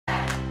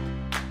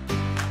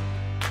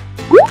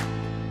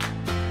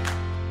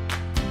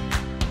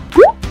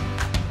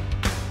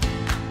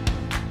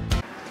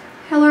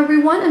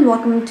everyone and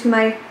welcome to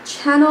my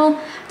channel.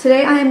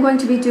 Today I am going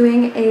to be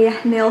doing a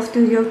nail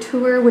studio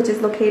tour which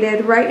is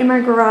located right in my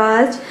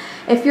garage.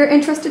 If you're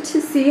interested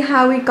to see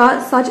how we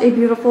got such a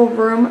beautiful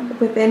room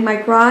within my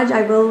garage,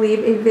 I will leave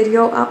a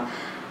video up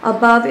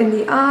above in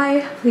the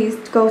eye. Please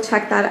go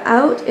check that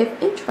out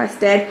if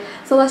interested.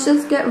 So let's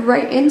just get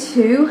right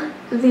into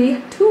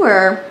the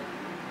tour.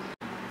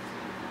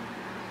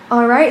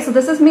 Alright, so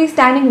this is me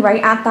standing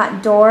right at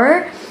that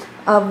door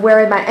of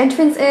where my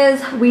entrance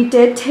is. We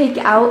did take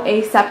out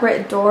a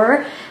separate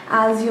door,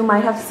 as you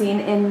might have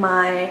seen in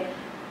my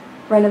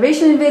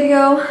renovation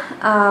video.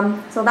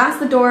 So that's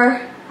the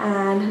door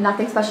and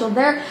nothing special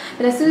there.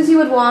 But as soon as you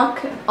would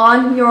walk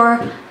on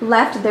your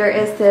left, there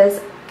is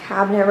this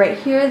cabinet right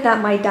here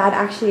that my dad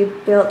actually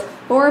built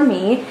for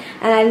me,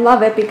 and I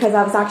love it because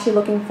I was actually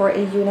looking for a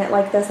unit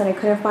like this and I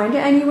couldn't find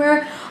it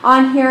anywhere.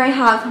 On here I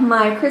have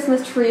my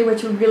Christmas tree,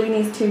 which really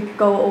needs to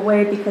go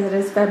away because it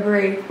is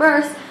February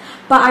 1st.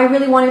 But I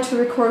really wanted to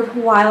record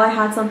while I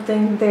had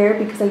something there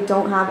because I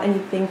don't have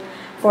anything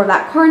for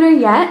that corner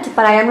yet,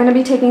 but I am going to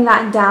be taking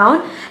that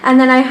down. And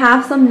then I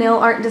have some nail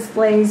art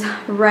displays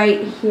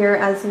right here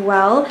as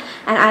well,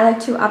 and I like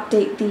to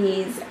update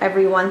these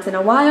every once in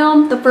a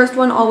while. The first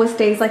one always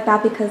stays like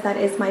that because that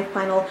is my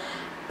final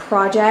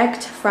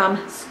project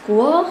from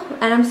school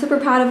and I'm super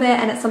proud of it,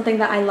 and it's something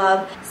that I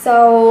love.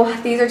 So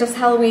these are just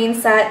Halloween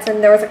sets,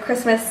 and there was a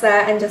Christmas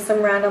set and just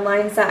some random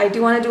line set. I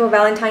do want to do a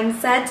Valentine's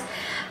set,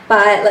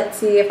 but let's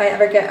see if I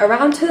ever get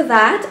around to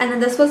that. And then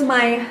this was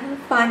my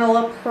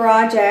final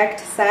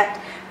project set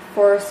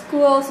for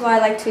school, so I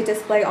like to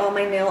display all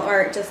my nail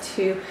art just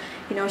to,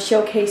 you know,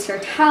 showcase your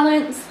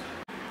talents.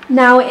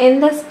 Now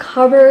in this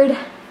cupboard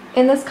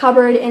in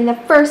the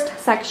first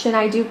section,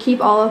 I do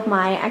keep all of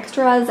my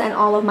extras and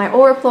all of my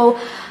overflow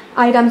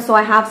items. So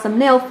I have some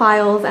nail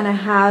files and I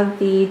have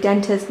the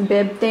dentist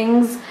bib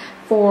things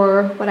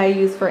for what I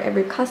use for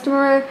every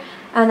customer.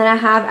 And then I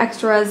have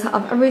extras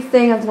of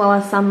everything, as well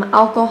as some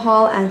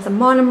alcohol and some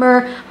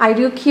monomer. I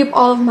do keep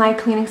all of my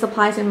cleaning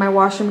supplies in my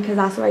washroom because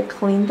that's where I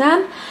clean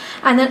them.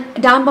 And then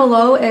down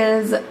below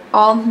is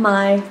all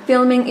my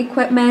filming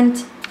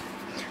equipment.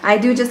 I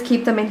do just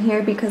keep them in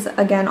here because,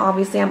 again,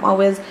 obviously I'm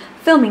always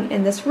filming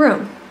in this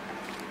room.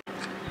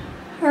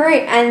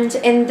 Alright, and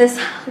in this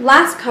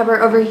last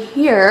cupboard over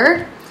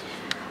here,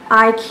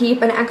 I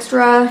keep an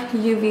extra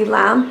UV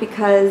lamp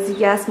because,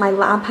 yes, my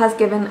lamp has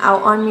given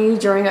out on me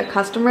during a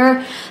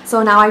customer,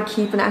 so now I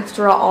keep an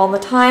extra all the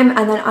time.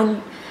 And then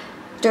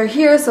under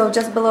here, so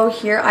just below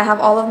here, I have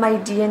all of my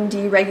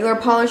D&D regular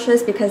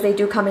polishes because they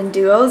do come in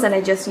duos and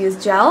I just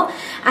use gel.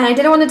 And I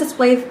didn't want to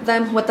display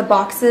them with the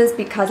boxes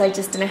because I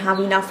just didn't have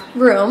enough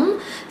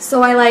room,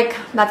 so I like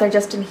that they're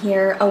just in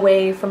here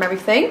away from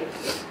everything.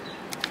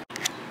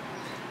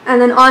 And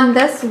then on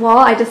this wall,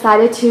 I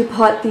decided to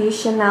put the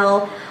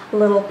Chanel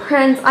little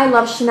prints. I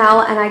love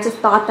Chanel, and I just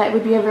thought that it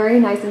would be a very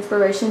nice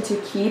inspiration to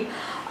keep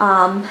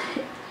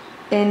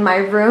in my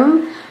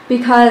room,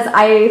 because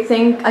I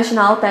think a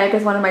Chanel bag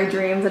is one of my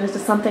dreams, and it's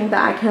just something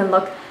that I can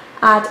look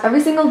at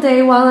every single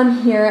day while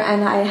I'm here,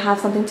 and I have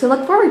something to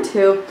look forward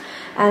to,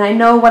 and I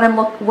know what I'm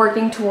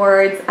working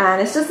towards, and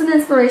it's just an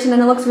inspiration,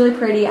 and it looks really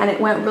pretty, and it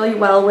went really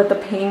well with the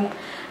pink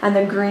and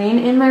the green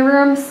in my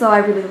room, so I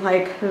really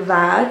like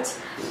that.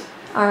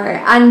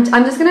 Alright, and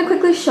I'm just going to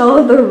quickly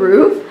show the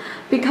roof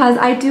because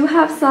I do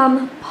have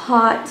some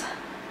pothole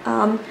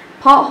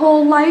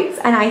lights,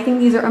 and I think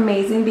these are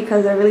amazing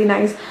because they're really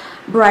nice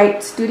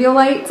bright studio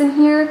lights in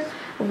here,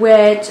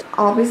 which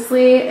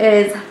obviously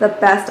is the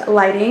best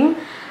lighting.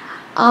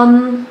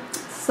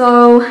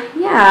 So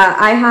yeah,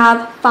 I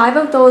have 5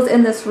 of those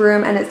in this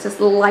room, and it just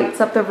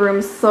lights up the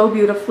room so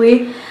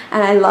beautifully,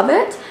 and I love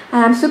it.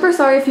 And I'm super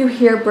sorry if you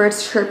hear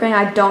birds chirping.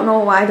 I don't know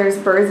why there's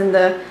birds in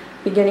the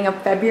beginning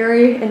of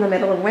February in the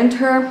middle of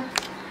winter.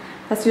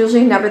 That's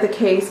usually never the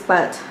case,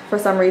 but for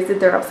some reason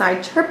they're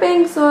outside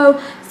chirping, so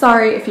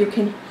sorry if you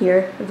can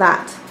hear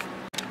that.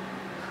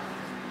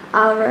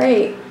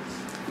 Alright,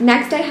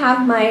 next I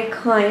have my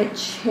client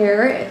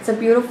chair. It's a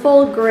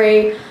beautiful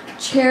gray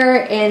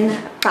chair in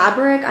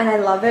fabric, and I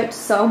love it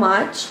so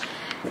much.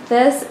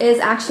 This is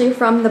actually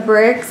from the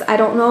Bricks. I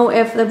don't know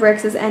if the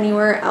Bricks is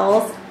anywhere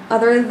else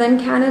other than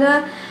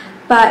Canada,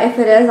 but if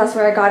it is, that's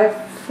where I got it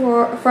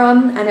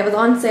from, and it was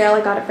on sale. I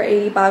got it for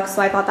 80 bucks,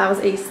 so I thought that was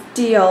a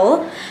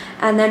steal.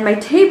 And then my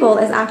table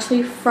is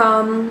actually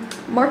from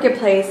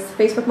Marketplace,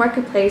 Facebook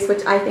Marketplace,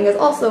 which I think is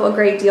also a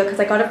great deal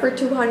because I got it for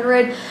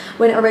 200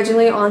 when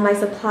originally on my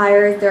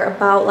suppliers they're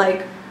about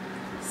like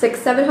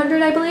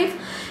 600-700, I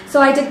believe.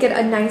 So I did get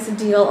a nice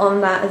deal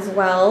on that as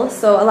well.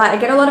 So I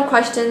get a lot of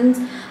questions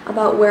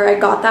about where I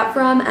got that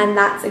from, and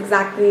that's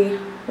exactly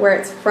where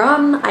it's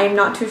from. I'm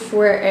not too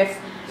sure if,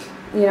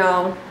 you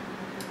know,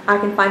 I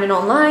can find it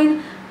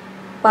online,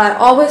 but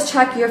always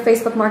check your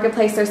Facebook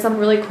Marketplace. There's some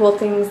really cool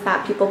things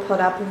that people put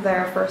up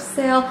there for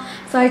sale,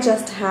 so I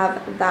just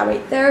have that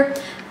right there.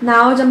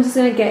 Now I'm just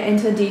going to get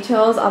into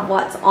details of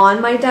what's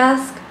on my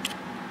desk.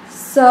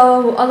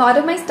 So a lot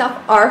of my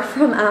stuff are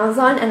from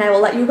Amazon, and I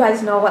will let you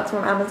guys know what's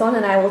from Amazon,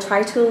 and I will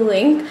try to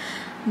link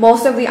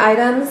most of the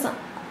items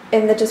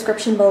in the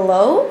description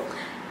below.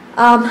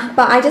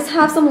 But I just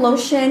have some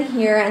lotion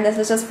here, and this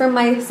is just from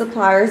my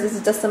suppliers. This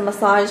is just a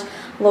massage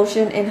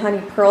lotion in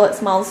Honey Pearl. It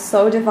smells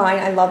so divine.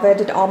 I love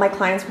it. All my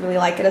clients really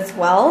like it as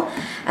well.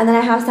 And then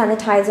I have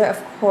sanitizer,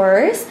 of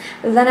course.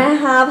 Then I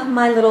have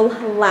my little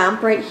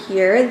lamp right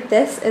here.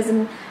 This is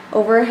an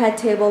overhead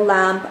table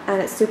lamp,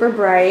 and it's super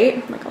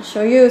bright. Like, I'll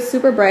show you. It's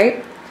super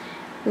bright.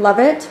 Love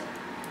it.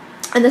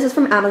 And this is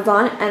from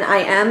Amazon, and I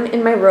am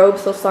in my robe,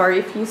 so sorry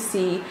if you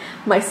see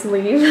my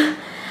sleeve.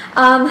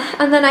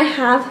 And then I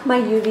have my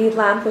UV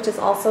lamp, which is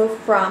also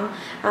from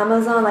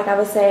Amazon. Like I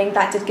was saying,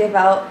 that did give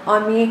out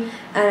on me,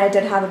 and I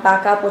did have a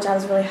backup, which I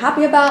was really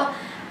happy about.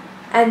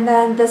 And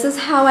then this is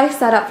how I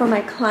set up for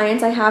my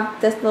clients. I have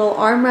this little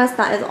armrest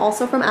that is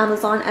also from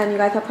Amazon, and you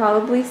guys have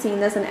probably seen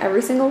this in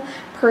every single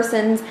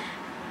person's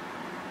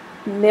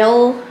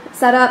nail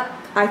setup.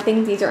 I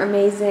think these are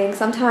amazing.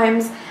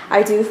 Sometimes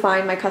I do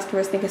find my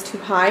customers think it's too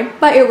high,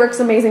 but it works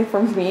amazing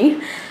for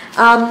me.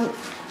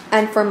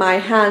 And for my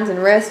hands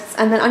and wrists.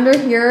 And then under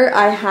here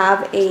I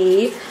have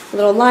a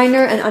little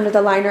liner, and under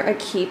the liner I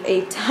keep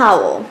a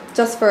towel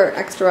just for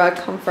extra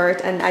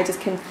comfort, and I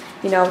just can,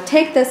 you know,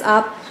 take this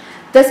up.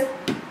 This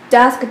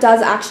desk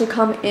does actually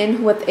come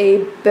in with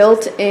a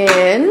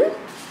built-in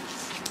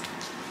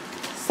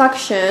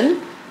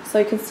suction, so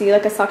you can see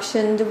like a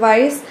suction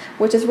device,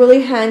 which is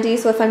really handy.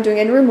 So if I'm doing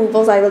any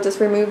removals, I will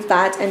just remove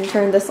that and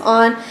turn this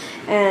on,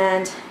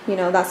 and you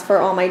know, that's for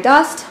all my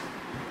dust.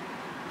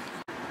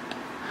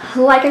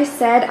 Like I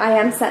said,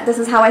 this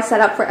is how I set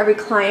up for every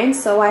client.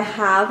 So I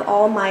have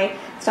all my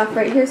stuff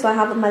right here. So I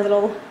have my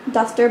little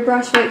duster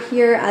brush right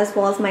here, as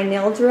well as my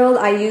nail drill.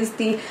 I use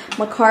the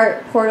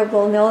Macart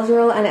portable nail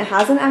drill, and it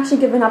hasn't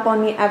actually given up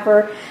on me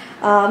ever.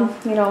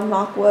 You know,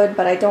 knock wood,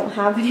 but I don't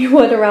have any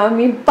wood around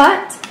me.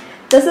 But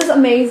this is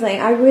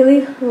amazing. I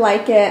really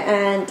like it,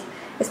 and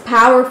it's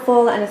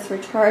powerful, and it's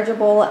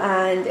rechargeable,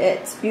 and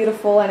it's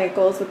beautiful, and it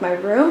goes with my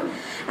room.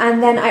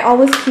 And then I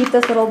always keep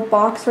this little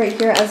box right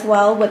here as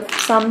well with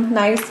some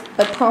nice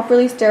but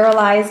properly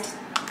sterilized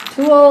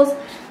tools.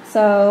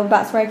 So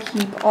that's where I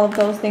keep all of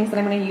those things that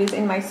I'm going to use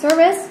in my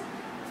service.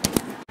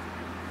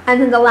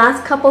 And then the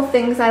last couple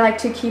things I like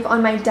to keep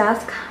on my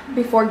desk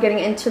before getting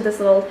into this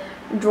little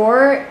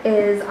drawer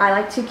is I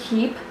like to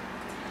keep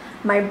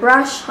my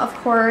brush, of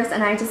course,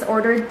 and I just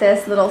ordered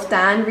this little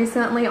stand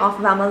recently off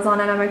of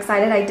Amazon, and I'm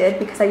excited I did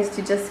because I used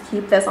to just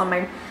keep this on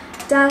my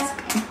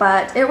desk,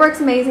 but it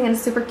works amazing and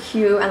super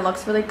cute and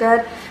looks really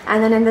good.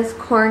 And then in this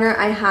corner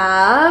I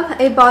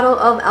have a bottle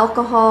of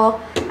alcohol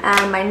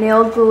and my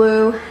nail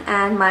glue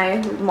and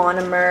my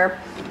monomer.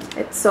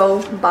 It's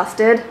so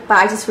busted, but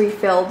I just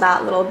refilled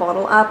that little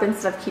bottle up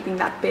instead of keeping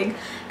that big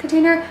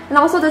container. And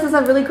also, this is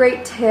a really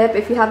great tip: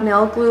 if you have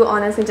nail glue,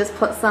 honestly just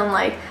put some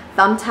like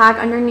thumbtack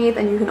underneath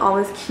and you can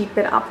always keep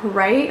it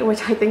upright,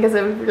 which I think is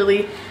a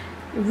really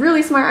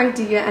smart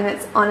idea, and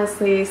it's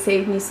honestly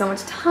saved me so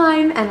much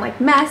time and like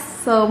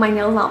mess, so my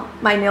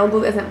nail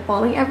glue isn't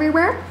falling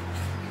everywhere.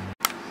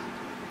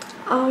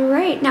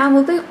 Alright, now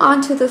moving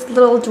on to this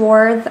little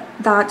drawer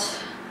that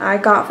I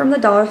got from the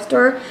dollar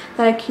store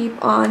that I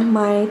keep on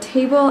my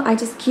table. I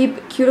just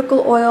keep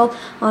cuticle oil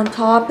on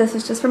top. This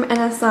is just from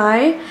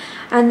NSI.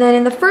 And then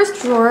in the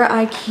first drawer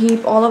I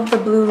keep all of the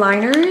blue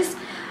liners.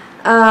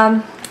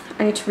 I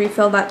need to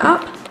refill that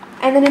up.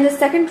 And then in the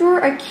second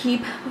drawer, I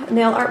keep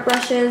nail art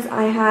brushes.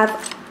 I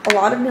have a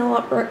lot of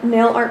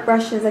nail art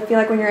brushes. I feel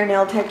like when you're a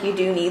nail tech, you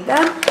do need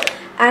them.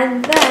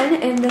 And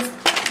then in this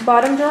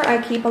bottom drawer,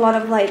 I keep a lot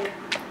of like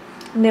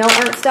nail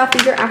art stuff.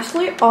 These are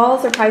actually all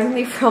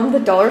surprisingly from the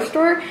dollar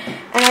store,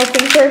 and I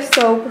think they're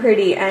so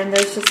pretty. And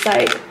there's just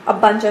like a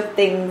bunch of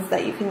things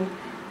that you can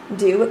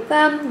do with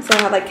them. So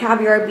I have like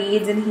caviar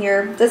beads in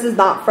here. This is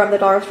not from the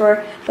dollar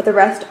store, but the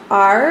rest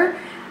are.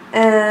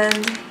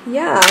 And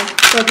yeah,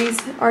 so these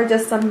are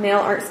just some nail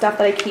art stuff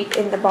that I keep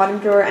in the bottom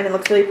drawer, and it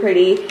looks really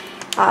pretty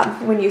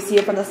when you see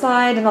it from the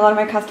side, and a lot of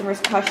my customers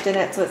question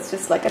it, so it's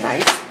just like a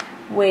nice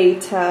way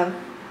to,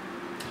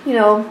 you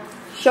know,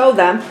 show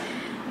them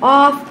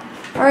off.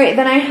 Alright,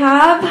 then I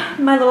have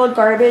my little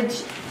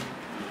garbage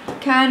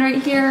can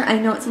right here. I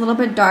know it's a little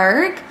bit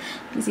dark.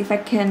 Let me see if I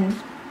can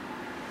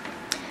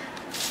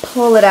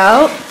pull it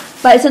out.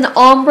 But it's an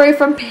ombre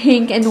from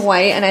pink and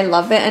white, and I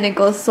love it, and it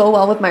goes so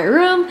well with my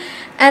room.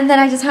 And then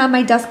I just have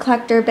my dust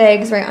collector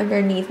bags right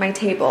underneath my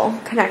table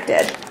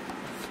connected.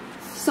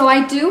 So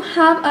I do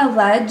have a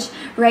ledge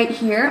right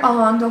here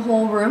along the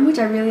whole room, which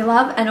I really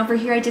love. And over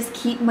here I just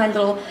keep my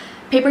little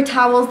paper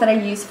towels that I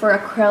use for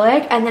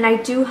acrylic. And then I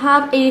do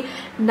have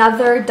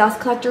another dust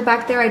collector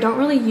back there. I don't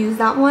really use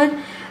that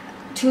one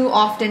too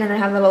often. And I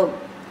have a little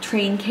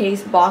train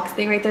case box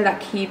thing right there that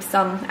keeps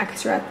some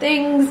extra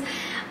things.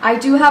 I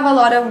do have a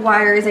lot of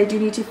wires. I do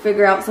need to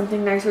figure out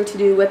something nicer to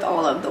do with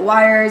all of the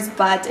wires,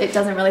 but it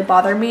doesn't really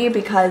bother me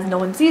because no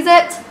one sees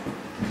it.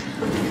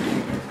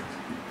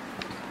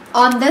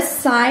 On this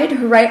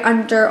side, right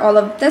under all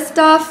of this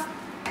stuff,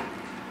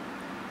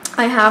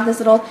 I have this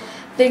little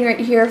thing right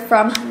here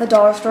from the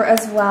dollar store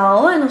as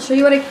well, and I'll show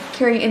you what I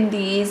carry in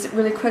these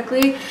really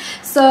quickly.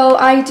 So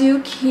I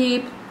do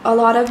keep a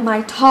lot of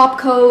my top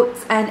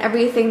coats and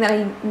everything that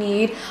I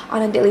need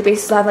on a daily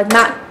basis. So I have like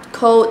matte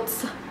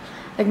coats,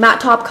 like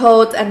matte top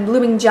coats and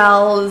blooming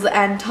gels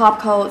and top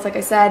coats, like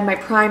I said, my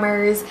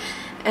primers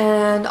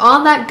and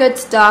all that good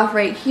stuff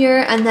right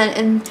here. And then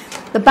in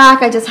the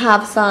back I just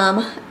have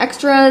some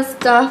extra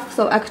stuff,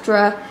 so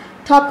extra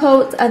top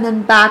coats, and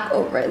then back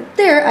over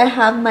there I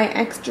have my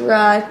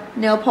extra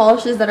nail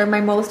polishes that are my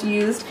most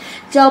used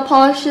gel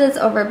polishes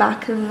over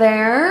back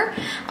there.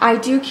 I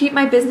do keep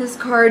my business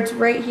cards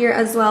right here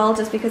as well,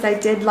 just because I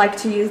did like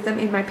to use them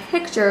in my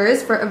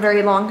pictures for a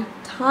very long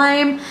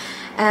time.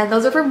 And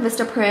those are from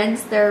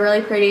Vistaprint. They're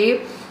really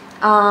pretty.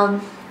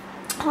 I'll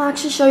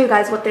actually show you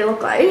guys what they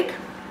look like.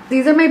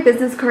 These are my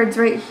business cards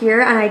right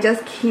here, and I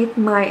just keep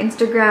my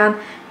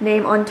Instagram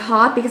name on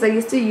top because I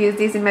used to use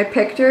these in my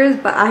pictures,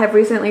 but I have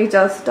recently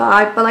just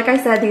stopped. But like I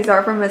said, these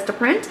are from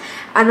Vistaprint,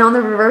 and on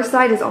the reverse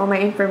side is all my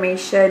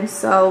information.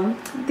 So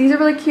these are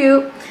really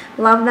cute,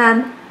 love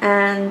them,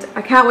 and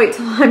I can't wait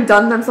till I'm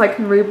done them so I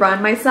can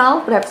rebrand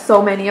myself, but I have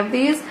so many of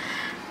these.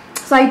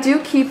 So I do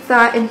keep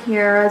that in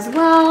here as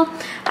well.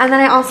 And then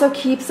I also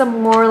keep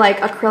some more like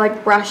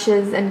acrylic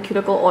brushes and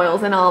cuticle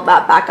oils and all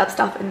that backup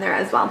stuff in there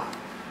as well.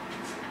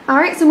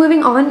 Alright, so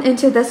moving on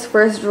into this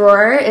first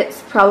drawer.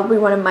 It's probably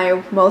one of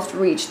my most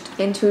reached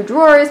into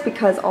drawers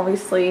because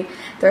obviously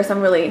there's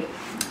some really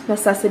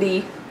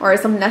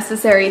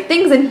necessary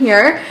things in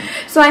here.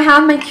 So I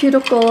have my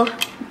cuticle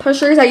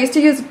pushers. I used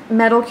to use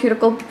metal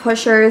cuticle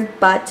pushers,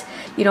 but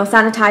you know,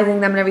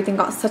 sanitizing them and everything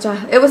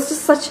it was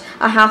just such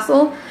a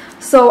hassle.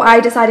 So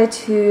I decided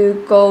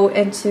to go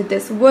into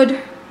this wood,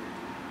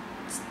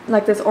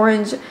 like this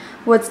orange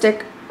wood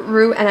stick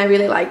route, and I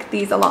really like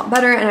these a lot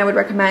better, and I would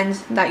recommend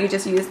that you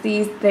just use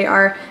these. They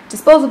are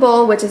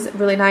disposable, which is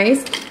really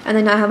nice. And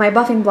then I have my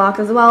buffing block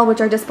as well, which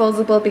are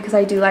disposable because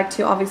I do like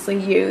to obviously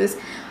use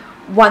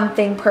one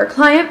thing per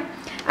client.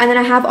 And then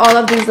I have all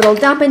of these little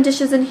dampen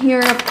dishes in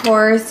here. Of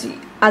course,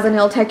 as a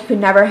nail tech, you could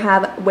never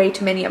have way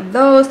too many of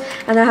those.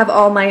 And I have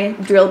all my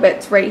drill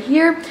bits right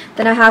here.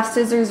 Then I have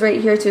scissors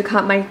right here to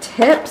cut my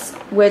tips,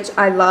 which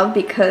I love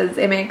because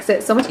it makes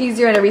it so much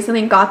easier. And I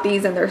recently got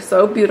these and they're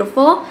so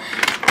beautiful.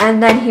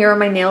 And then here are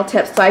my nail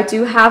tips. So I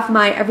do have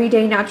my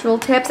everyday natural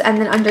tips, and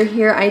then under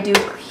here I do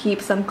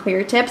keep some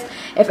clear tips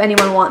if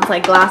anyone wants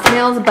like glass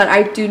nails, but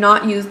I do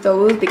not use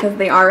those because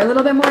they are a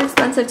little bit more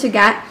expensive to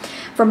get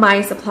from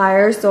my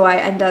suppliers. So I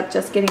end up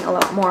just getting a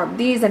lot more of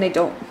these, and I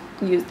don't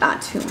use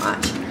that too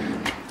much.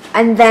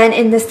 And then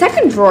in the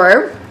second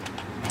drawer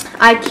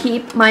I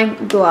keep my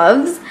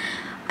gloves,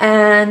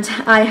 and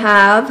I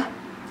have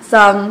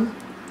some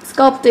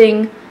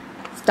sculpting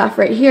stuff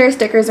right here,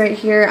 stickers right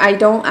here. I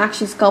don't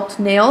actually sculpt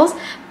nails,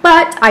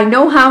 but I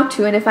know how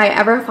to, and if I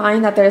ever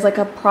find that there's like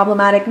a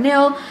problematic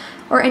nail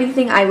or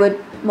anything, I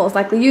would most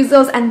likely use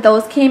those. And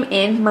those came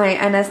in my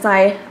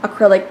NSI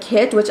acrylic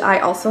kit, which I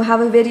also have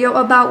a video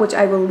about, which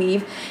I will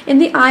leave in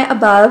the eye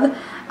above.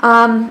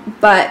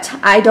 But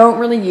I don't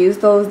really use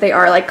those. They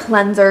are like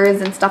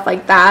cleansers and stuff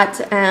like that,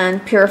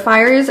 and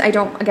purifiers. I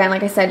don't, again,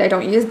 like I said, I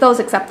don't use those,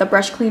 except the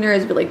brush cleaner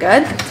is really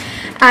good.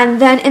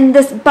 And then in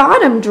this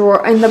bottom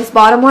drawer, in this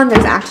bottom one,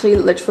 there's actually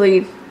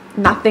literally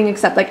nothing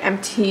except like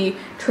empty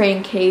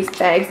train case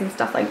bags and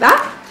stuff like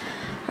that.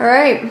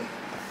 Alright,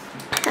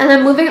 and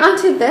then moving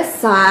on to this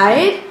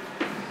side,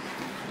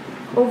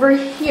 over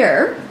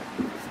here,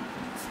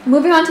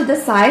 moving on to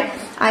this side,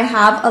 I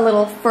have a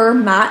little fur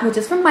mat, which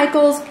is from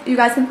Michaels. You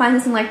guys can find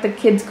this in like the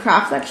kids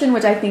craft section,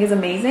 which I think is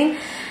amazing.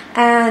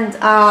 And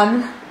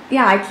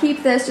yeah, I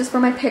keep this just for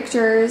my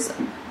pictures,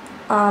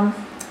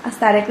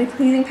 aesthetically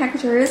pleasing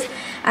pictures.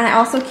 And I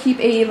also keep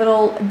a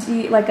little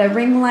like a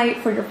ring light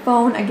for your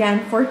phone,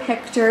 again for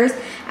pictures.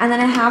 And then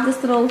I have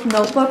this little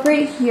notebook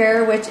right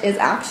here, which is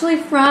actually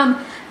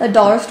from the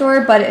dollar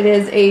store, but it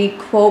is a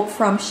quote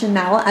from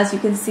Chanel. As you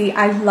can see,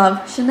 I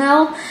love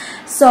Chanel.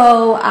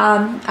 So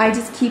I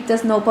just keep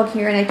this notebook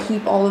here, and I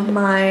keep all of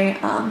my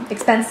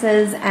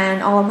expenses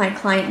and all of my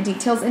client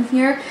details in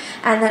here.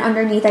 And then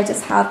underneath I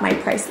just have my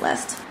price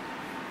list.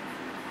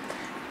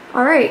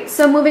 Alright,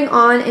 so moving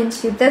on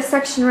into this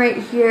section right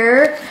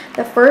here,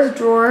 the first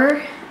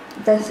drawer,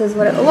 this is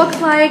what it looks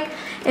like.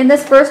 In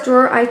this first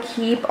drawer, I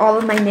keep all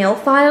of my nail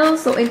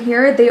files. So in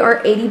here, they are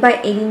 80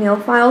 by 80 nail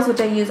files, which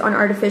I use on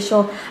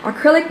artificial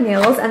acrylic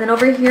nails. And then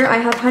over here, I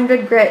have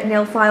 100 grit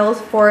nail files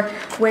for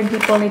when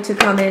people need to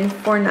come in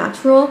for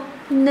natural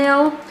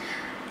nail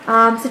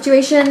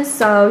situations.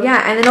 So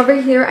yeah, and then over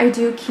here, I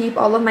do keep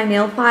all of my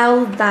nail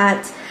files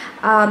that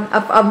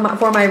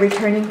for my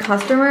returning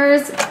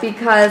customers,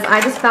 because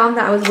I just found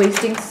that I was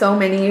wasting so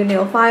many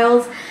nail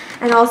files.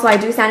 And also I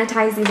do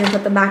sanitize these and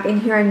put them back in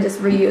here and just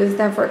reuse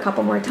them for a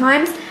couple more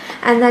times.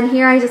 And then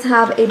here I just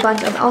have a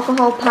bunch of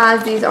alcohol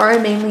pads. These are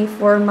mainly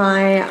for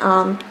my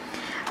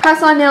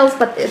press-on nails,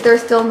 but they're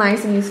still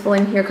nice and useful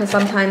in here because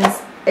sometimes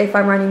if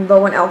I'm running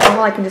low on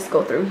alcohol, I can just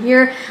go through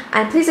here.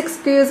 And please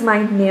excuse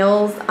my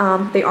nails.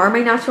 They are my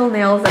natural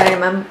nails,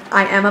 and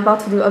I am about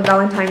to do a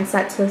Valentine's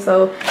set too,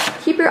 so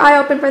keep your eye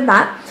open for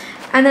that.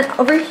 And then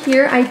over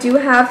here, I do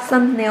have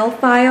some nail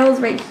files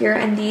right here,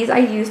 and these I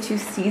use to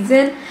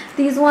season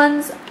these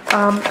ones.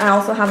 I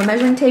also have a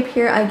measuring tape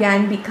here,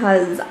 again,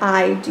 because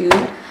I do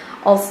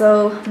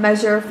also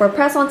measure for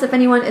press-ons if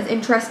anyone is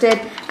interested.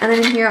 And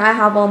then in here I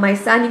have all my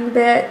sanding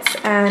bits,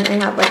 and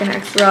I have like an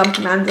extra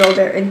mandrel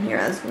bit in here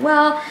as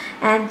well.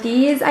 And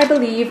these I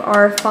believe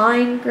are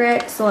fine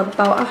grit, so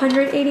about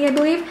 180 I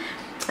believe.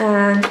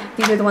 And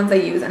these are the ones I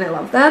use and I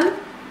love them.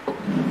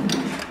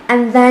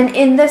 And then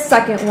in the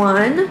second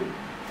one,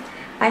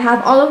 I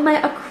have all of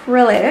my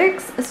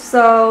acrylics.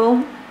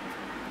 So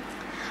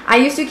I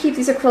used to keep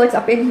these acrylics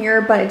up in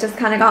here, but it just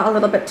kind of got a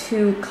little bit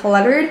too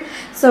cluttered.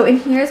 So in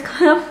here is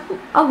kind of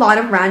a lot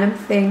of random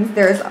things.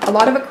 There's a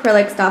lot of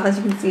acrylic stuff, as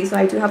you can see. So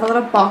I do have a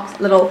little box,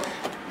 little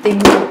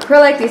things of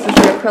acrylic. This is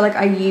the acrylic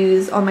I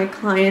use on my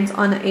clients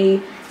on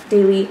a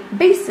daily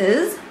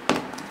basis.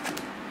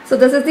 So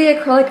this is the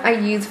acrylic I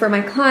use for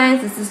my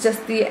clients. This is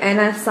just the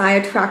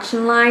NSI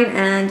Attraction line,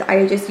 and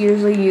I just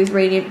usually use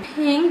Radiant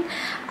Pink.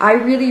 I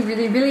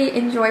really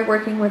enjoy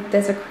working with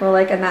this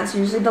acrylic, and that's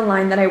usually the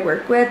line that I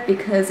work with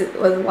because it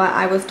was what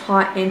I was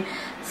taught in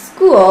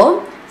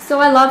school. So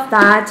I love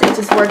that. It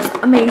just works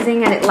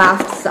amazing and it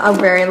lasts a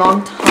very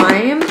long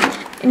time.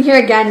 And here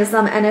again is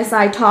some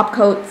NSI top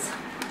coats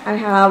I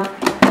have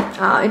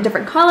in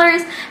different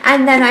colors,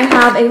 and then I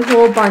have a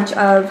whole bunch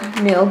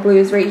of nail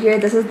glues right here.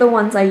 This is the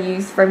ones I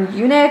use from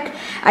Uniq.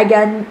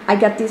 Again, I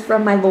get these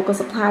from my local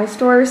supply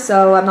store,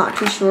 so I'm not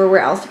too sure where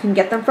else you can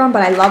get them from,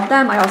 but I love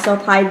them. I also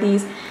applied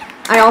these.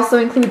 I also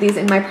include these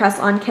in my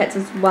press-on kits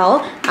as well,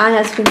 and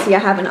as you can see I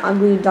have an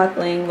ugly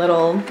duckling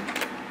little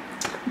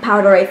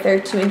powder right there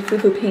too in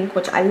Fufu Pink,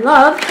 which I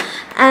love.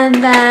 And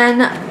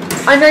then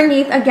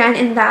underneath, again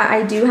in that,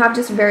 I do have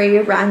just very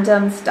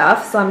random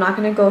stuff, so I'm not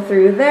going to go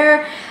through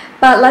there.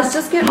 But let's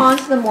just get on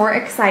to the more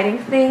exciting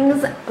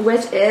things,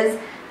 which is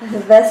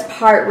this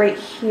part right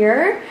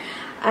here.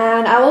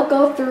 And I will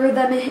go through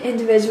them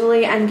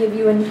individually and give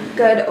you a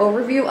good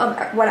overview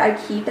of what I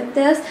keep in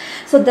this.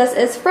 So this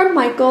is from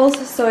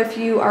Michaels, so if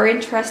you are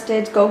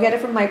interested, go get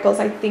it from Michaels.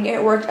 I think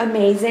it worked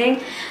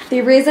amazing.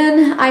 The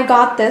reason I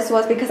got this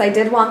was because I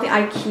did want the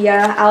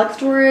IKEA Alex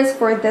drawers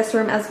for this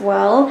room as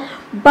well,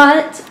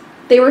 but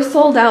they were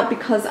sold out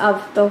because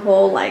of the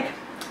whole like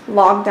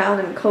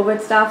lockdown and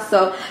COVID stuff.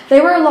 So they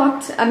were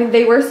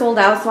they were sold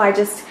out, so I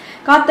just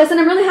got this and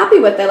I'm really happy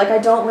with it. Like, I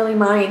don't really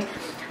mind.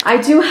 I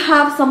do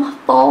have some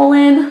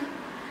fallen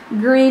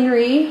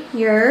greenery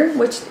here,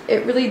 which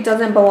it really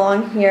doesn't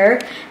belong here,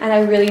 and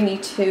I really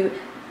need to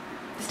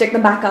stick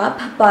them back up,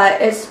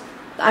 but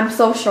I'm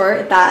so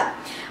short that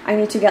I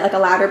need to get like a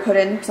ladder put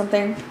in or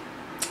something,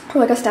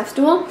 or like a step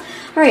stool.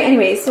 Alright,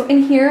 anyways, so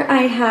in here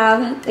I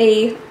have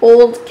a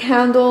old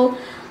candle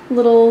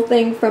little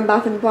thing from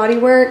Bath and Body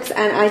Works,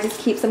 and I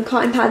just keep some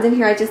cotton pads in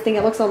here. I just think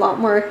it looks a lot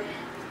more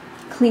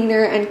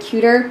cleaner and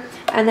cuter.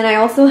 And then I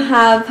also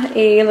have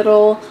a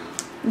little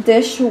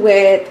dish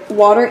with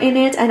water in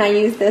it, and I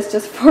use this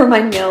just for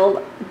my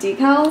nail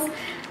decals,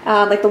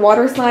 like the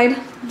water slide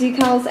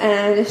decals,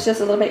 and it's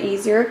just a little bit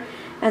easier.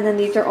 And then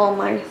these are all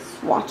my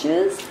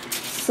swatches,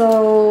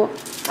 so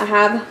I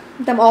have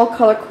them all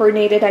color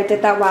coordinated. I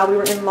did that while we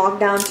were in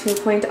lockdown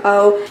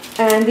 2.0,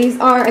 and these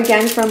are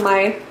again from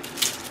my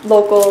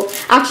local,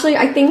 actually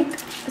I think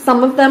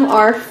some of them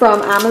are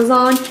from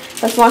Amazon,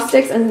 the swatch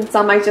sticks, and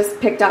some I just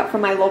picked up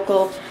from my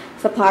local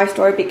supply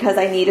store because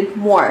I needed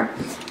more.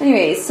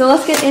 Anyways, so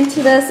let's get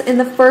into this. In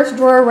the first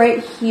drawer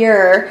right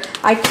here,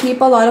 I keep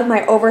a lot of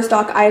my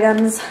overstock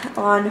items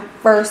on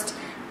first,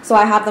 so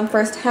I have them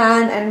first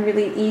hand and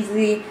really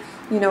easy,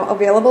 you know,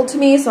 available to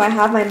me. So I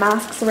have my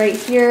masks right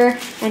here,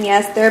 and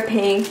yes, they're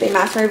pink, they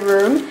match my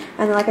room,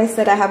 and like I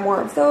said, I have more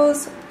of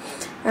those.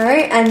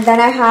 Alright, and then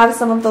I have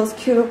some of those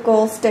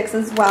cuticle sticks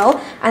as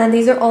well, and then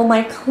these are all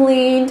my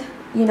cleaned,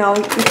 you know,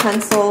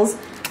 utensils,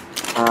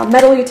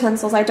 metal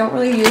utensils. I don't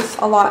really use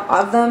a lot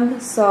of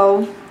them,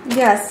 so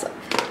yes.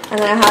 And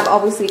then I have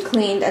obviously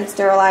cleaned and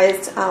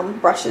sterilized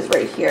brushes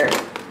right here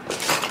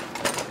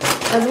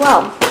as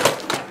well.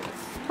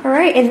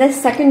 Alright, in this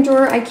second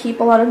drawer I keep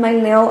a lot of my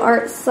nail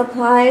art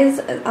supplies.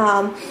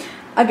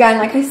 Again,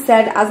 like I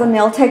said, as a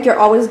nail tech, you're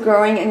always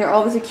growing and you're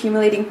always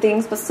accumulating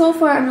things, but so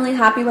far I'm really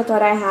happy with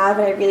what I have,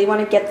 and I really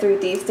want to get through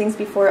these things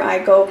before I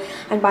go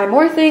and buy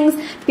more things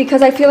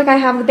because I feel like I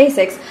have the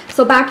basics.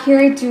 So back here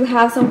I do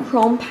have some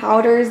chrome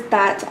powders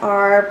that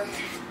are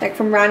like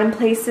from random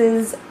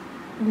places.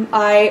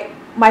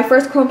 My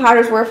first chrome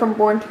powders were from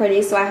Born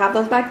Pretty, so I have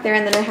those back there,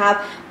 and then I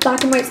have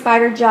black and white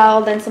spider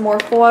gel, then some more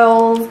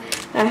foils,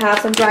 I have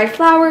some dried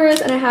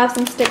flowers, and I have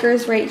some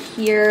stickers right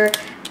here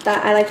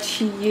that I like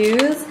to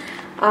use.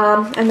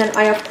 And then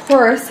I of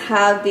course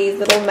have these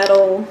little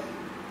metal,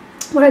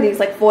 what are these,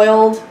 like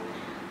foiled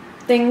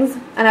things,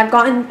 and I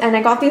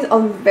got these a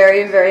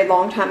very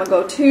long time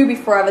ago too,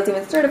 before I was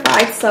even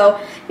certified, so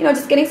you know,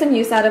 just getting some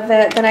use out of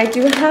it. Then I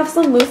do have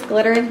some loose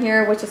glitter in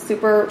here, which is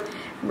super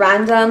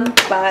random,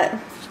 but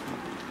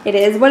it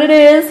is what it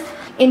is.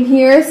 In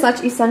here,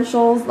 such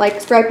essentials like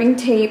striping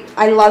tape.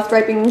 I love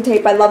striping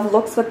tape. I love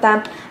looks with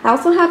them. I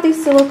also have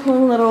these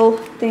silicone little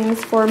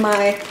things for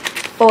my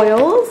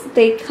foils.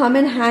 They come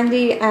in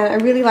handy and I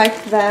really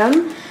like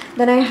them.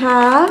 Then I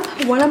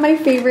have one of my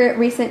favorite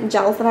recent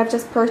gels that I've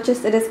just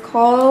purchased. It is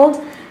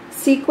called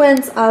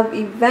Sequence of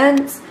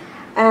Events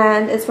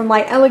and it's from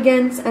Light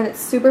Elegance and it's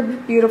super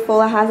beautiful.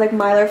 It has like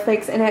mylar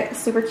flakes in it,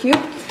 super cute.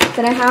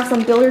 Then I have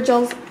some builder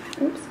gels.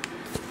 Oops.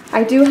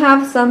 I do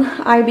have some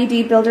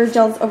IBD builder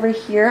gels over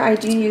here. I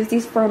do use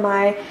these for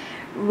my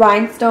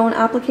rhinestone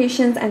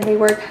applications and they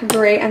work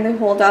great and they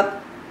hold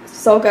up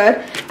so good.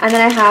 And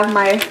then I have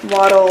my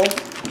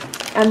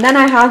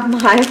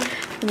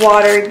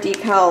water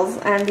decals,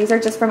 and these are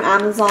just from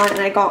Amazon and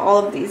I got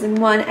all of these in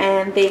one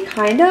and they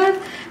kind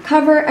of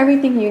cover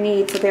everything you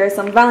need. So there's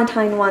some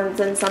Valentine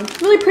ones and some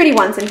really pretty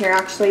ones in here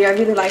actually. I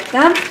really like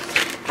them.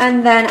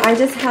 And then I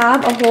just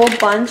have a whole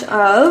bunch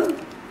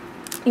of,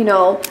 you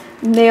know,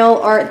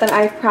 nail art that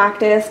I've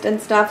practiced and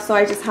stuff. So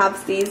I just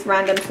have these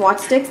random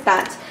swatch sticks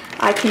that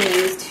I can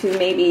use to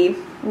maybe,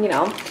 you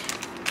know,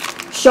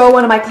 show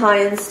one of my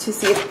clients to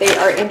see if they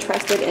are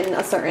interested in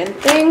a certain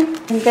thing.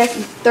 And this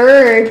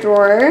third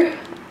drawer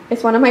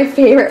is one of my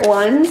favorite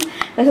ones.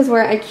 This is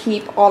where I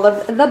keep all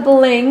of the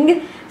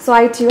bling. So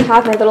I do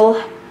have my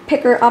little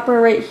picker upper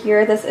right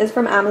here. This is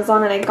from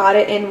Amazon and I got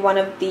it in one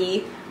of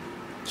the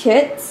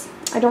kits.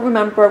 I don't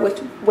remember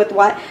with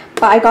what,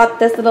 but I got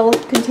this little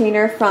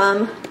container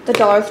from the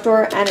dollar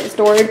store and it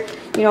stored,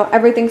 you know,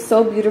 everything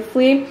so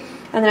beautifully.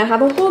 And then I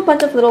have a whole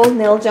bunch of little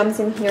nail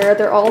gems in here.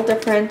 They're all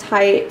different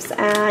types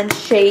and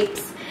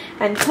shapes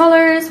and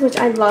colors, which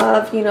I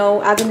love. You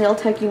know, as a nail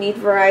tech, you need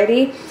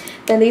variety.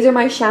 Then these are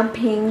my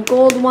champagne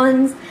gold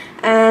ones.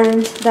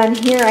 And then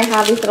here I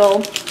have these little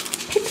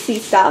pixie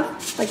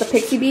stuff, like the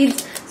pixie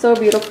beads. So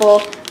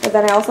beautiful. And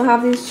then I also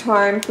have these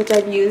charms, which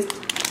I've used,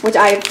 which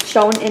I've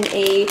shown in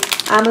a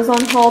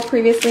Amazon haul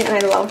previously,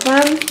 and I love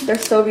them. They're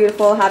so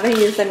beautiful. Haven't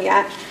used them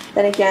yet.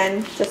 Then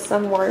again, just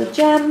some more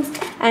gems.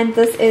 And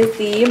this is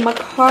the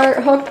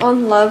Macar Hooked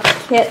on Love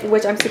kit,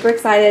 which I'm super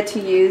excited to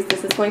use.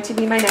 This is going to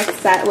be my next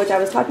set, which I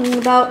was talking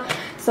about.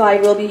 So I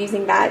will be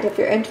using that. If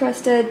you're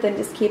interested, then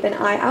just keep an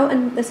eye out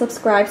and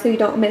subscribe so you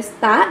don't miss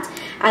that.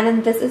 And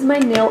then this is my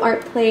nail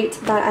art plate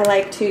that I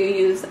like to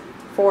use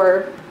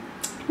for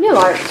nail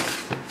art.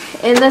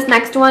 In this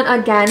next one,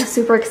 again,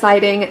 super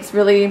exciting. It's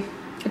really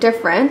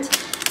different.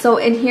 So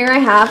in here I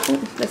have,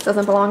 this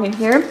doesn't belong in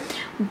here,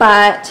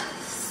 but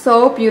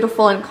so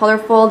beautiful and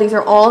colorful. These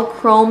are all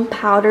chrome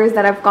powders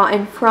that I've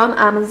gotten from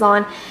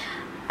Amazon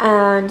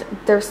and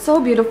they're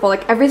so beautiful,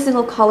 like every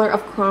single color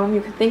of chrome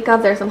you can think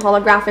of. There's some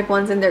holographic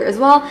ones in there as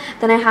well.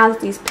 Then I have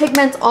these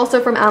pigments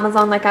also from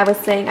Amazon. Like I was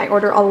saying, I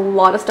order a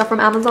lot of stuff from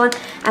Amazon,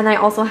 and I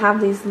also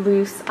have these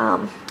loose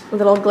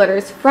little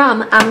glitters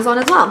from Amazon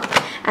as well.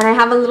 And I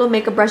have a little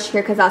makeup brush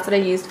here because that's what I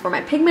used for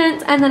my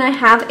pigment. And then I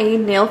have a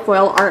nail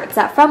foil art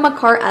set from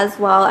Macar as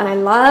well, and I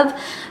love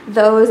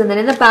those. And then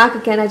in the back,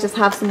 again, I just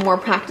have some more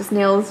practice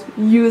nails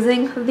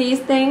using these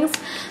things.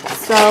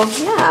 So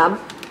yeah.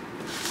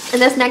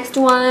 And this next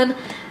one,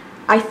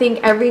 I think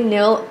every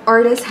nail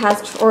artist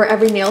has, or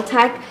every nail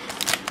tech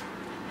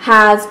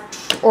has,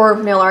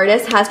 or nail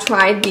artist has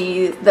tried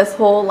this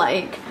whole,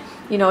 like,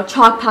 you know,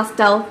 chalk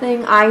pastel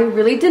thing. I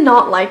really did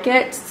not like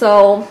it,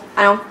 so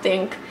I don't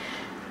think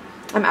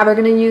I'm ever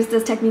going to use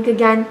this technique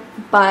again,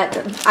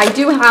 but I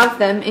do have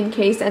them in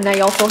case, and I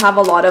also have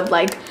a lot of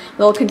like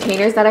little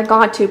containers that I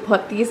got to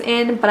put these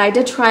in, but I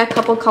did try a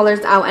couple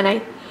colors out and I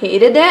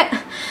hated it.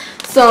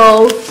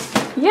 So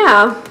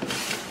yeah.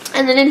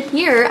 And then in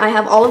here I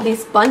have all of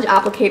these sponge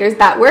applicators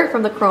that were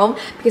from the chrome,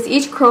 because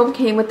each chrome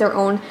came with their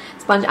own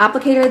sponge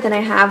applicator. Then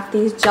I have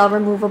these gel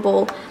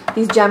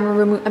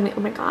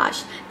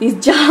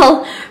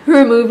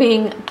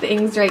removing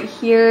things right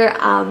here,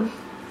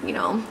 you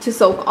know, to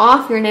soak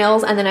off your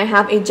nails. And then I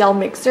have a gel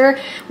mixer,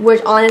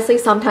 which honestly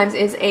sometimes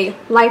is a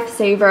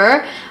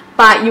lifesaver,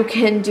 but you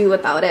can do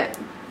without it.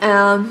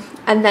 And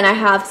then I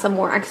have some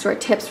more extra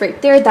tips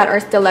right there that are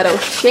stiletto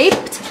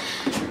shaped.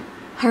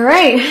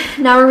 Alright,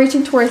 now we're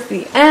reaching towards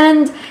the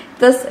end.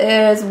 This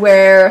is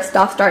where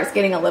stuff starts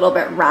getting a little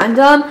bit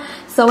random.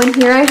 So in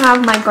here I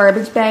have my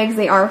garbage bags.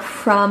 They are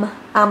from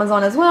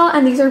Amazon as well,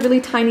 and these are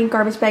really tiny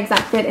garbage bags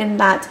that fit in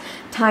that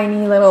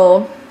tiny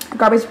little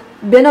garbage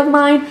bin of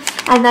mine.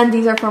 And then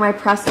these are for my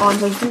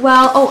press-ons as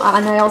well. Oh,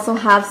 and I also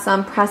have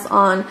some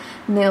press-on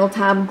nail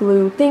tab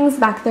glue things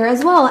back there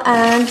as well.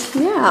 And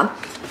yeah.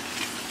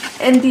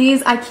 In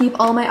these, I keep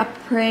all my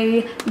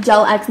Après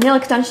Gel X nail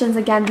extensions.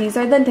 Again, these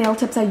are the nail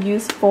tips I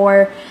use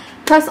for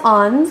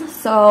press-ons.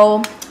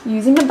 So,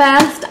 using the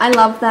best. I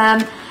love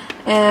them.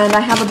 And I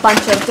have a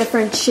bunch of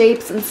different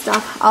shapes and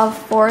stuff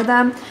for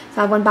them. So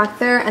I have one back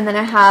there. And then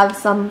I have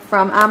some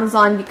from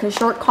Amazon because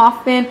Short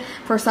Coffin,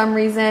 for some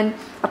reason,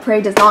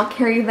 Après does not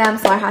carry them.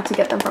 So I had to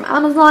get them from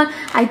Amazon.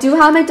 I do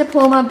have my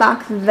diploma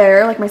back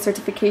there, like my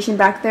certification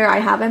back there. I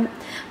haven't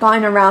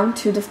gotten around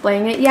to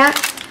displaying it yet.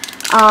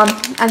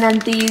 And then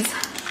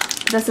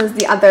this is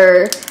the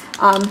other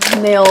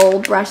nail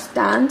brush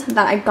stand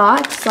that I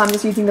got. So I'm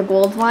just using the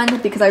gold one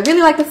because I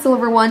really like the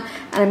silver one,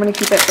 and I'm going to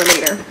keep it for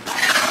later.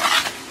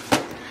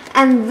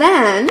 And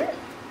then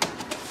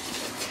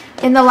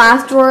In the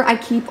last drawer, I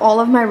keep all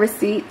of my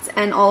receipts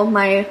and all of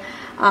my,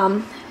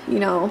 you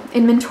know,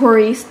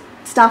 inventory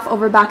stuff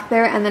over back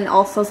there, and then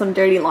also some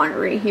dirty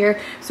laundry here,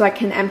 so I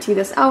can empty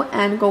this out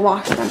and go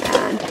wash them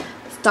and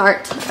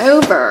start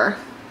over.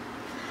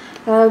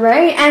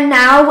 Alright, and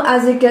now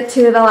as we get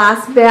to the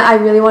last bit, I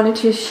really wanted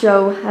to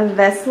show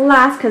this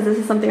last because this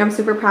is something I'm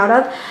super proud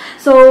of.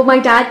 So my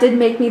dad did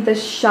make me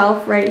this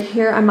shelf right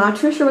here. I'm not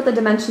too sure what the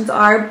dimensions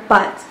are,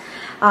 but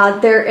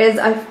there is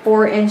a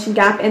 4-inch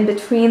gap in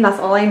between. That's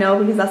all I know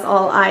because that's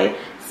all I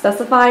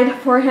specified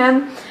for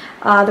him.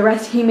 The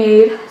rest he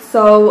made.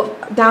 So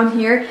down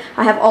here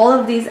I have all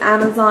of these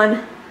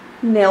Amazon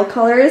nail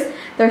colors.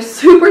 They're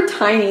super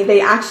tiny.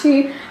 They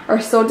actually are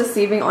so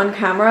deceiving on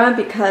camera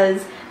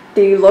because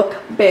they look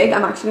big.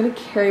 I'm actually going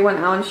to carry one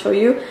out and show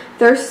you.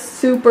 They're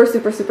super,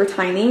 super, super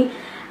tiny.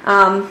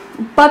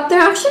 But they're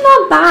actually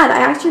not bad. I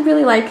actually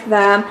really like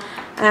them.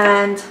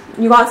 And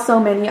you got so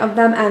many of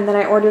them. And then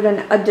I ordered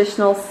an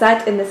additional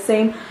set in the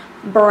same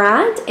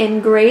brand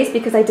in grays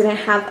because I didn't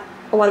have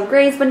a lot of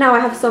grays. But now I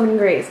have so many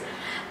grays.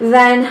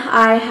 Then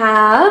I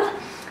have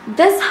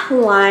this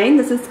line.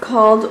 This is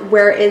called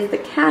Where Is the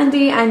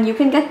Candy? And you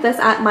can get this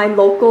at my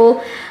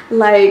local,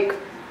 like,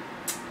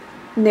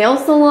 nail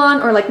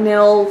salon or like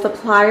nail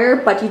supplier,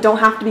 but you don't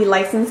have to be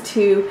licensed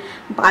to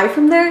buy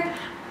from there.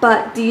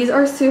 But these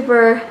are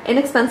super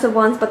inexpensive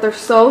ones, but they're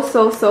so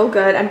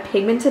good and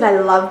pigmented. I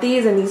love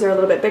these, and these are a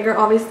little bit bigger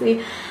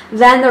obviously.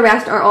 Then the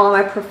rest are all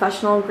my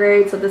professional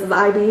grade. So this is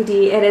IBD.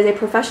 It is a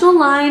professional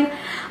line,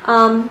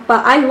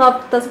 but I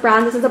love this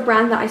brand. This is a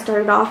brand that I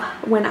started off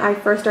when I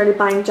first started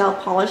buying gel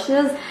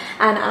polishes,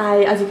 and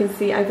as you can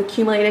see, I've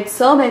accumulated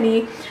so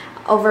many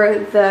over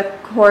the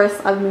course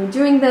of me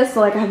doing this. So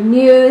like I have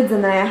nudes,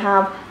 and then I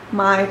have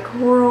my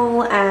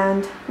coral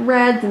and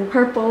reds and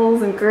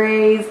purples and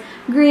grays,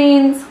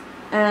 greens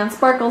and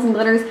sparkles and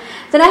glitters.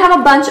 Then I have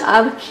a bunch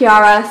of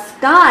Kiara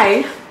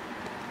Sky,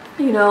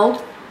 you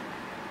know,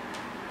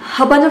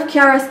 a bunch of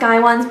Kiara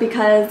Sky ones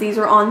because these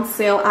were on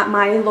sale at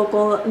my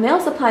local nail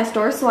supply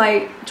store, so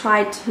I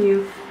tried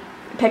to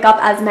pick up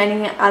as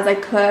many as I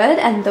could,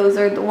 and those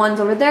are the ones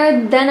over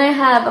there. Then I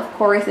have, of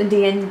course,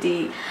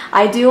 D&D.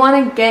 I do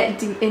want to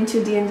get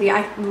into D&D.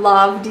 I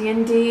love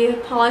D&D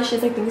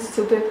polishes. I think it's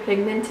super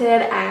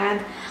pigmented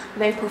and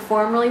they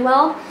perform really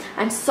well,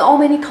 and so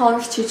many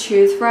colors to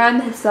choose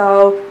from.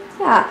 So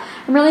yeah,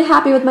 I'm really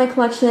happy with my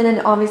collection,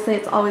 and obviously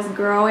it's always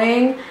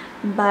growing.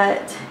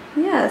 But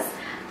yes,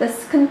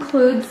 this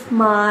concludes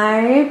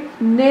my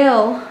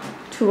nail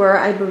tour,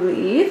 I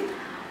believe.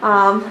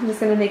 I'm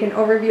just going to make an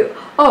overview.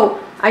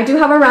 Oh, I do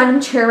have a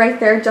random chair right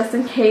there just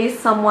in case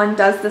someone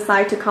does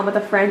decide to come with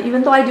a friend,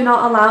 even though I do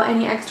not allow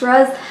any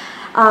extras.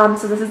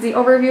 So this is the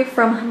overview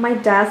from my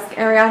desk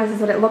area. This is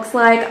what it looks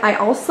like. I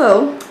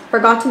also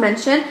forgot to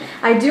mention,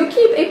 I do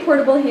keep a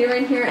portable heater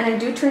in here, and I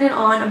do turn it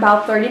on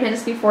about 30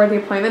 minutes before the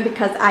appointment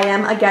because I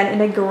am again in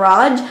a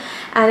garage,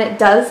 and it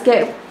does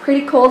get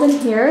pretty cold in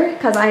here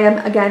because I am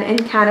again in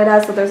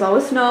Canada, so there's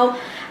always snow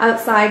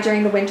outside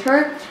during the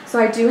winter. So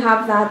I do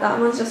have that. That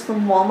one's just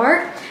from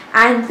Walmart.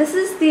 And this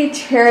is the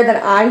chair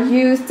that I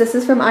use. This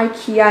is from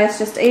IKEA. It's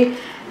just a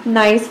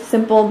nice,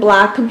 simple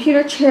black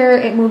computer chair.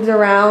 It moves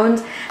around.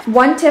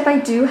 One tip I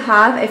do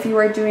have if you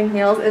are doing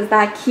nails is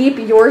that keep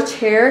your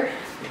chair,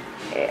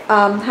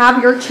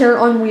 have your chair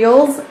on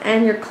wheels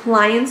and your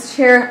client's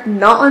chair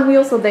not on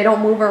wheels, so they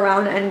don't move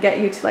around and get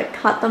you to like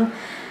cut them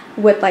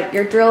with like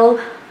your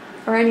drill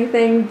or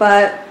anything.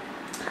 But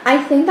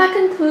I think that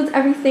concludes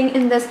everything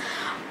in this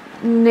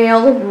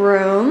nail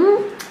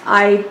room.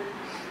 I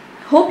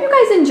hope you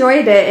guys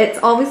enjoyed it. It's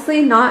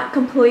obviously not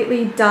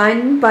completely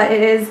done, but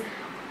it is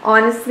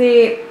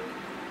honestly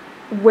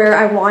where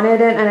I wanted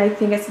it, and I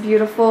think it's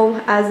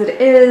beautiful as it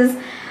is.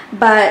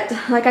 But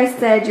like I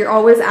said, you're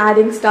always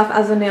adding stuff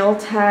as a nail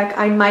tech.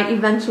 I might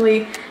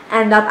eventually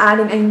end up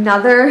adding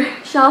another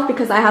shelf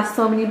because I have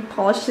so many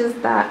polishes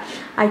that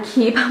I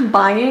keep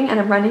buying, and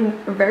I'm running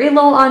very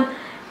low on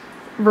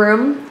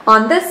room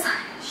on this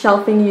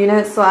shelving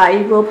unit, so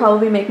I will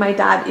probably make my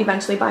dad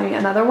eventually buy me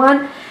another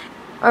one.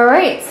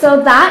 Alright,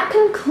 so that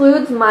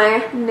concludes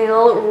my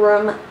nail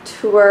room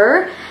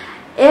tour.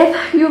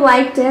 If you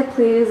liked it,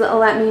 please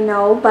let me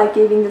know by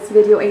giving this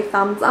video a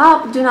thumbs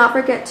up. Do not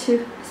forget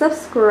to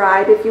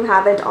subscribe if you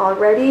haven't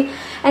already.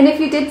 And if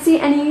you did see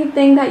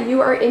anything that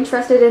you are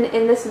interested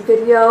in this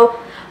video,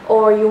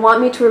 or you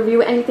want me to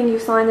review anything you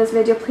saw in this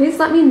video, please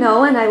let me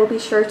know and I will be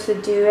sure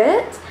to do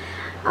it.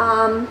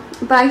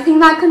 But I think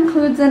that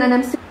concludes it, and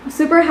I'm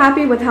super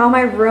happy with how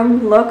my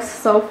room looks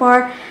so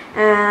far,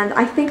 and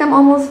I think I'm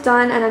almost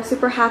done, and I'm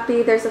super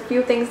happy. There's a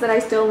few things that I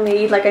still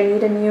need, like I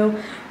need a new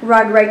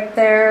rug right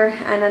there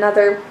and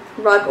another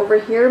rug over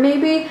here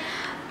maybe,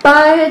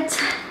 but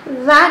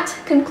that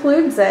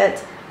concludes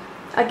it.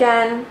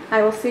 Again,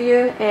 I will see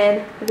you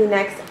in the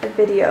next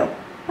video.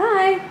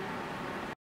 Bye!